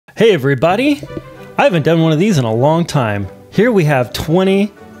Hey everybody! I haven't done one of these in a long time. Here we have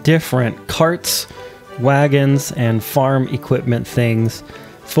 20 different carts, wagons, and farm equipment things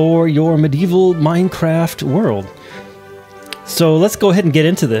for your medieval Minecraft world. So let's go ahead and get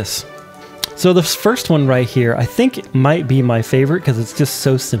into this. So this first one right here, I think it might be my favorite because it's just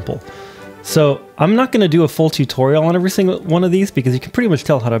so simple. So I'm not going to do a full tutorial on every single one of these because you can pretty much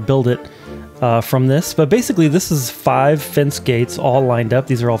tell how to build it from this. But basically this is 5 fence gates all lined up.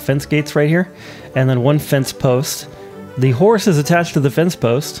 These are all fence gates right here. And then 1 fence post. The horse is attached to the fence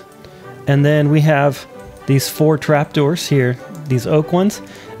post. And then we have these 4 trapdoors here, these oak ones.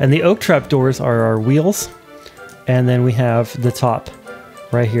 And the oak trapdoors are our wheels. And then we have the top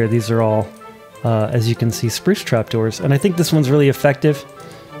right here. These are all, as you can see, spruce trapdoors. And I think this one's really effective.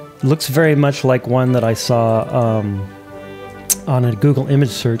 It looks very much like one that I saw on a Google image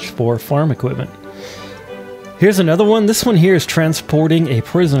search for farm equipment. Here's another one. This one here is transporting a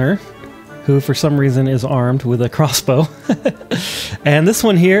prisoner who for some reason is armed with a crossbow. And this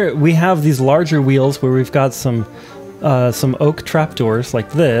one here, we have these larger wheels where we've got some oak trapdoors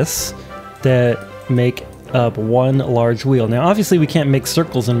like this that make up 1 large wheel. Now obviously we can't make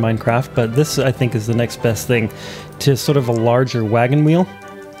circles in Minecraft, but this I think is the next best thing to sort of a larger wagon wheel.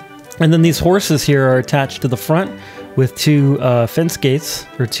 And then these horses here are attached to the front with 2 fence gates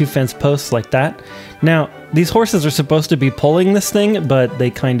or 2 fence posts like that. Now these horses are supposed to be pulling this thing, but they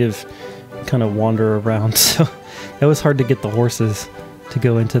kind of wander around, so it was hard to get the horses to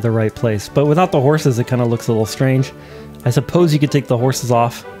go into the right place. But without the horses it kind of looks a little strange. I suppose you could take the horses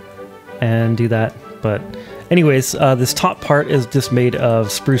off and do that, but anyways, this top part is just made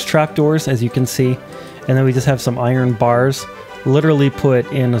of spruce trapdoors, as you can see, and then we just have some iron bars literally put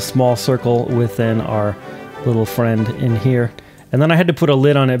in a small circle within our little friend in here. And then I had to put a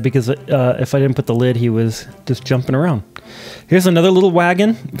lid on it because if I didn't put the lid, he was just jumping around. Here's another little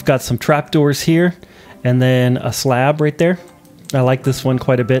wagon. We've got some trapdoors here and then a slab right there. I like this one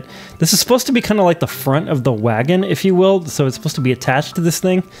quite a bit. This is supposed to be kind of like the front of the wagon, if you will. So it's supposed to be attached to this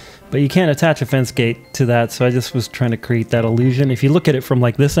thing, but you can't attach a fence gate to that. So I just was trying to create that illusion. If you look at it from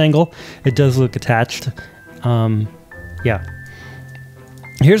like this angle, it does look attached. Yeah.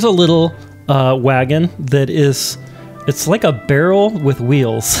 Here's a little wagon that is, it's like a barrel with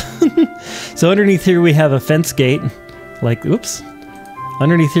wheels. So underneath here we have a fence gate, like, oops.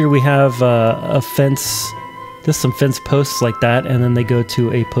 Underneath here we have a fence, just some fence posts like that, and then they go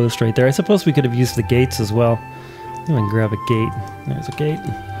to a post right there. I suppose we could have used the gates as well. I'm gonna grab a gate. There's a gate,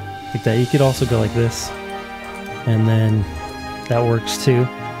 like that. You could also go like this, and then that works too,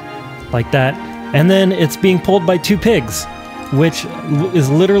 like that. And then it's being pulled by 2 pigs, which is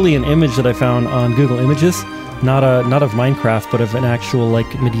literally an image that I found on Google Images, not of Minecraft, but of an actual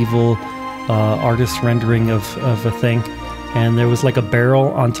like medieval artist rendering of a thing. And there was like a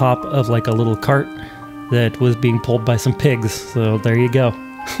barrel on top of like a little cart that was being pulled by some pigs. So there you go.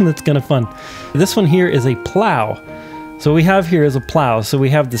 That's kind of fun. This one here is a plow. So what we have here is a plow. So we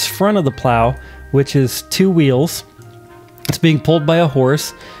have this front of the plow, which is 2 wheels. It's being pulled by a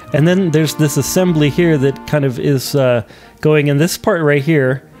horse. And then there's this assembly here that kind of is going in this part right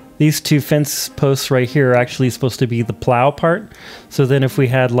here. These 2 fence posts right here are actually supposed to be the plow part. So then if we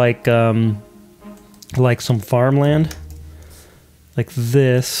had like some farmland, like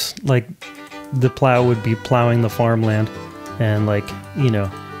this, like the plow would be plowing the farmland and like, you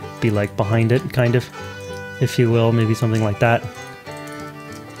know, be like behind it kind of, if you will, maybe something like that.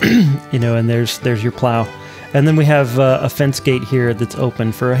 You know, and there's your plow. And then we have a fence gate here that's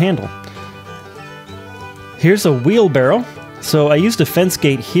open for a handle. Here's a wheelbarrow. So I used a fence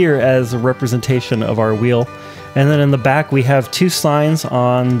gate here as a representation of our wheel. And then in the back we have 2 signs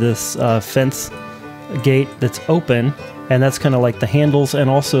on this fence gate that's open. And that's kind of like the handles and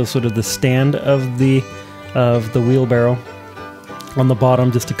also sort of the stand of the wheelbarrow. On the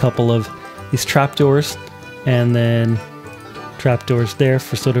bottom, just a couple of these trapdoors. And then trapdoors there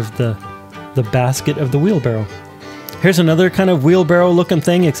for sort of the basket of the wheelbarrow. Here's another kind of wheelbarrow looking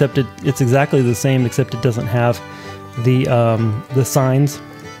thing, except it's exactly the same, except it doesn't have the signs,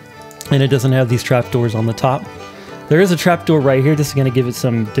 and it doesn't have these trapdoors on the top. There is a trapdoor right here, just going to give it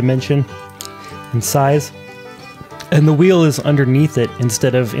some dimension and size, and the wheel is underneath it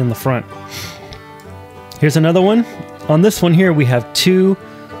instead of in the front. Here's another one. On this one here we have 2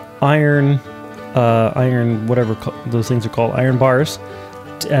 iron whatever those things are called, iron bars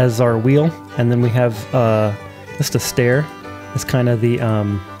as our wheel, and then we have just a stair. It's kind of the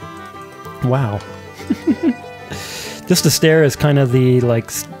wow. Just a stair is kind of the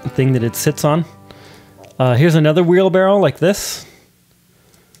like thing that it sits on. Here's another wheelbarrow like this.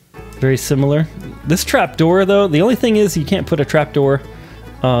 Very similar. This trapdoor, though, the only thing is you can't put a trapdoor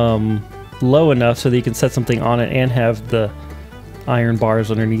low enough so that you can set something on it and have the iron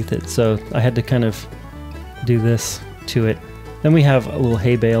bars underneath it. So I had to kind of do this to it. Then we have a little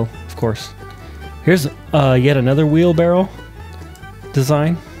hay bale, of course. Here's yet another wheelbarrow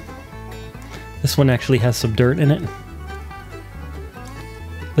design. This one actually has some dirt in it.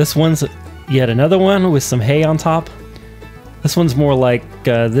 This one's yet another one with some hay on top. This one's more like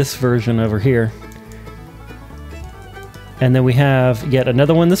this version over here. And then we have yet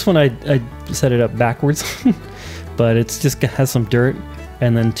another one. This one I set it up backwards, but it's just has some dirt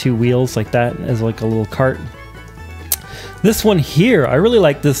and then two wheels like that as like a little cart. This one here, I really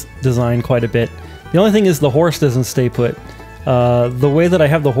like this design quite a bit. The only thing is the horse doesn't stay put. The way that I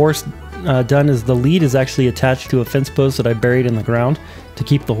have the horse done is the lead is actually attached to a fence post that I buried in the ground to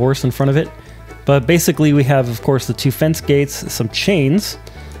keep the horse in front of it. But basically we have, of course, the two fence gates, some chains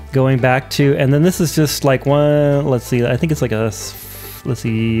going back to, and then this is just like one, let's see, I think it's like a, let's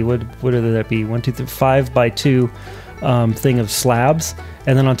see, what would that be? 1, 2, 3, 5 by 2 thing of slabs.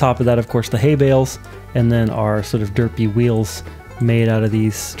 And then on top of that, of course, the hay bales, and then our sort of derpy wheels made out of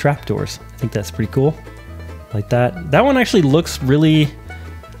these trapdoors. I think that's pretty cool. Like that. That one actually looks really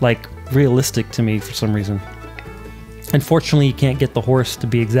like realistic to me for some reason. Unfortunately, you can't get the horse to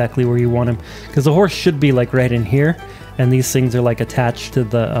be exactly where you want him, because the horse should be like right in here, and these things are like attached to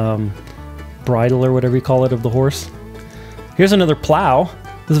the bridle or whatever you call it of the horse. Here's another plow.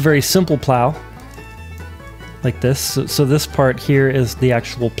 This is a very simple plow, like this. So this part here is the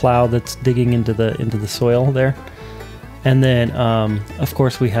actual plow that's digging into the soil there, and then of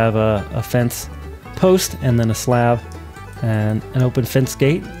course we have a fence post and then a slab and an open fence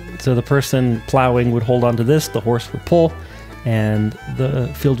gate. So the person plowing would hold onto this, the horse would pull, and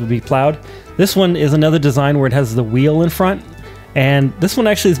the field would be plowed. This one is another design where it has the wheel in front, and this one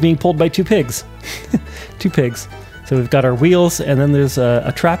actually is being pulled by two pigs. Two pigs. So we've got our wheels, and then there's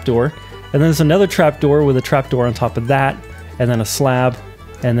a trapdoor, and then there's another trapdoor with a trapdoor on top of that, and then a slab,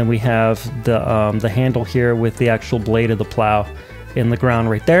 and then we have the handle here with the actual blade of the plow in the ground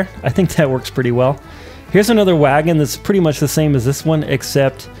right there. I think that works pretty well. Here's another wagon that's pretty much the same as this one,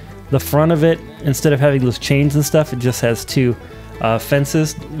 except the front of it, instead of having those chains and stuff, it just has two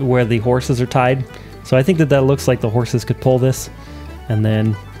fences where the horses are tied. So I think that looks like the horses could pull this, and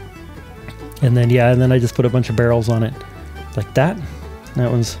then I just put a bunch of barrels on it like that.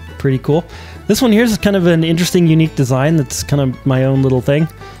 That one's pretty cool. This one here is kind of an interesting, unique design. That's kind of my own little thing.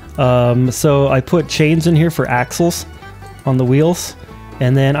 So I put chains in here for axles on the wheels,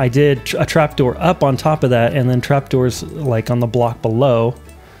 and then I did a trapdoor up on top of that, and then trapdoors like on the block below,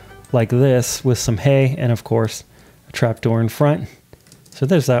 like this, with some hay, and of course a trapdoor in front. So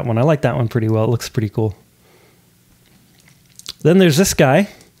there's that one. I like that one pretty well. It looks pretty cool. Then there's this guy.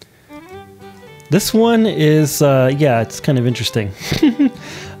 This one is yeah, it's kind of interesting.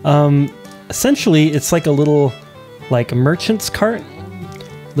 Essentially it's like a little like merchant's cart.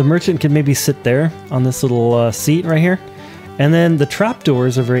 The merchant can maybe sit there on this little seat right here, and then the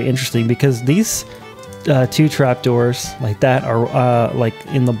trapdoors are very interesting because these two trapdoors like that are like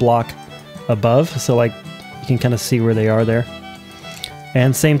in the block above, so like you can kind of see where they are there.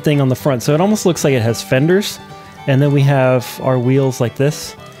 And same thing on the front, so it almost looks like it has fenders. And then we have our wheels like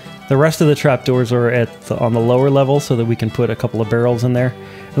this. The rest of the trapdoors are on the lower level so that we can put a couple of barrels in there.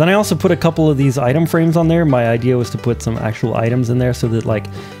 And then I also put a couple of these item frames on there. My idea was to put some actual items in there so that, like,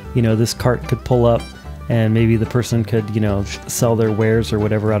 you know, this cart could pull up and maybe the person could, you know, sell their wares or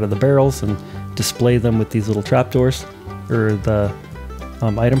whatever out of the barrels and display them with these little trapdoors or the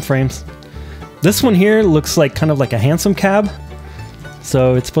item frames. This one here looks like kind of like a hansom cab,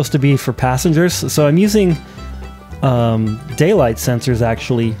 so it's supposed to be for passengers. So I'm using daylight sensors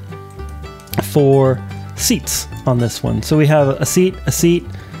actually for seats on this one. So we have a seat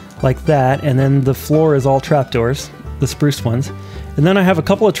like that, and then the floor is all trapdoors, the spruce ones. And then I have a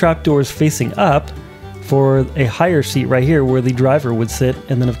couple of trapdoors facing up for a higher seat right here where the driver would sit,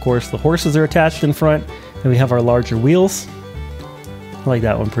 and then of course the horses are attached in front, and we have our larger wheels. I like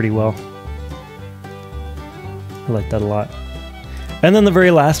that one pretty well. I like that a lot. And then the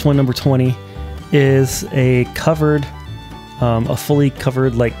very last one, number 20, is a covered, a fully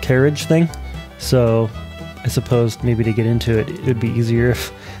covered like carriage thing. So I suppose maybe to get into it, it would be easier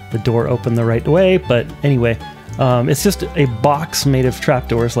if the door opened the right way. But anyway, it's just a box made of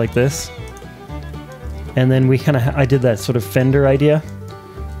trapdoors like this. And then we kind of, I did that sort of fender idea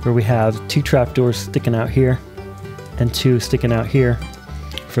where we have two trapdoors sticking out here and two sticking out here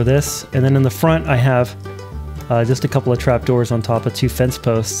for this. And then in the front, I have just a couple of trapdoors on top of two fence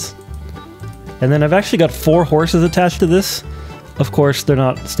posts. And then I've actually got 4 horses attached to this. Of course, they're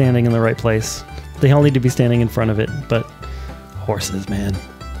not standing in the right place. They all need to be standing in front of it, but horses, man.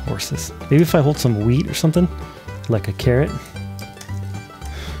 Horses. Maybe if I hold some wheat or something, like a carrot.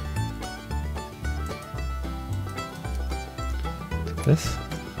 This.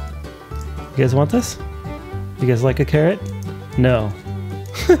 You guys want this? You guys like a carrot? No.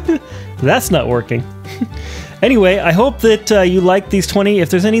 That's not working. Anyway, I hope that you like these 20. If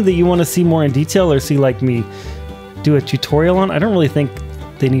there's any that you want to see more in detail or see like me do a tutorial on, I don't really think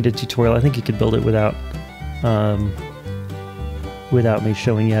they need a tutorial. I think you could build it without me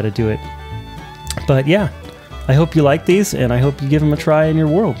showing you how to do it. But yeah, I hope you like these, and I hope you give them a try in your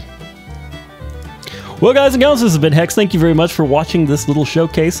world. Well, guys and gals, this has been Hex. Thank you very much for watching this little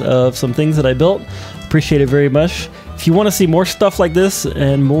showcase of some things that I built. Appreciate it very much. If you want to see more stuff like this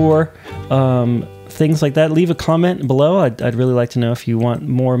and more things like that, leave a comment below. I'd really like to know if you want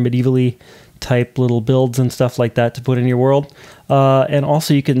more medievally type little builds and stuff like that to put in your world. And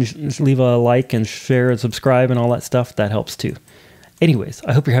also you can leave a like and share and subscribe and all that stuff. That helps too. Anyways,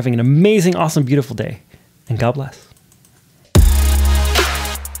 I hope you're having an amazing, awesome, beautiful day, and God bless.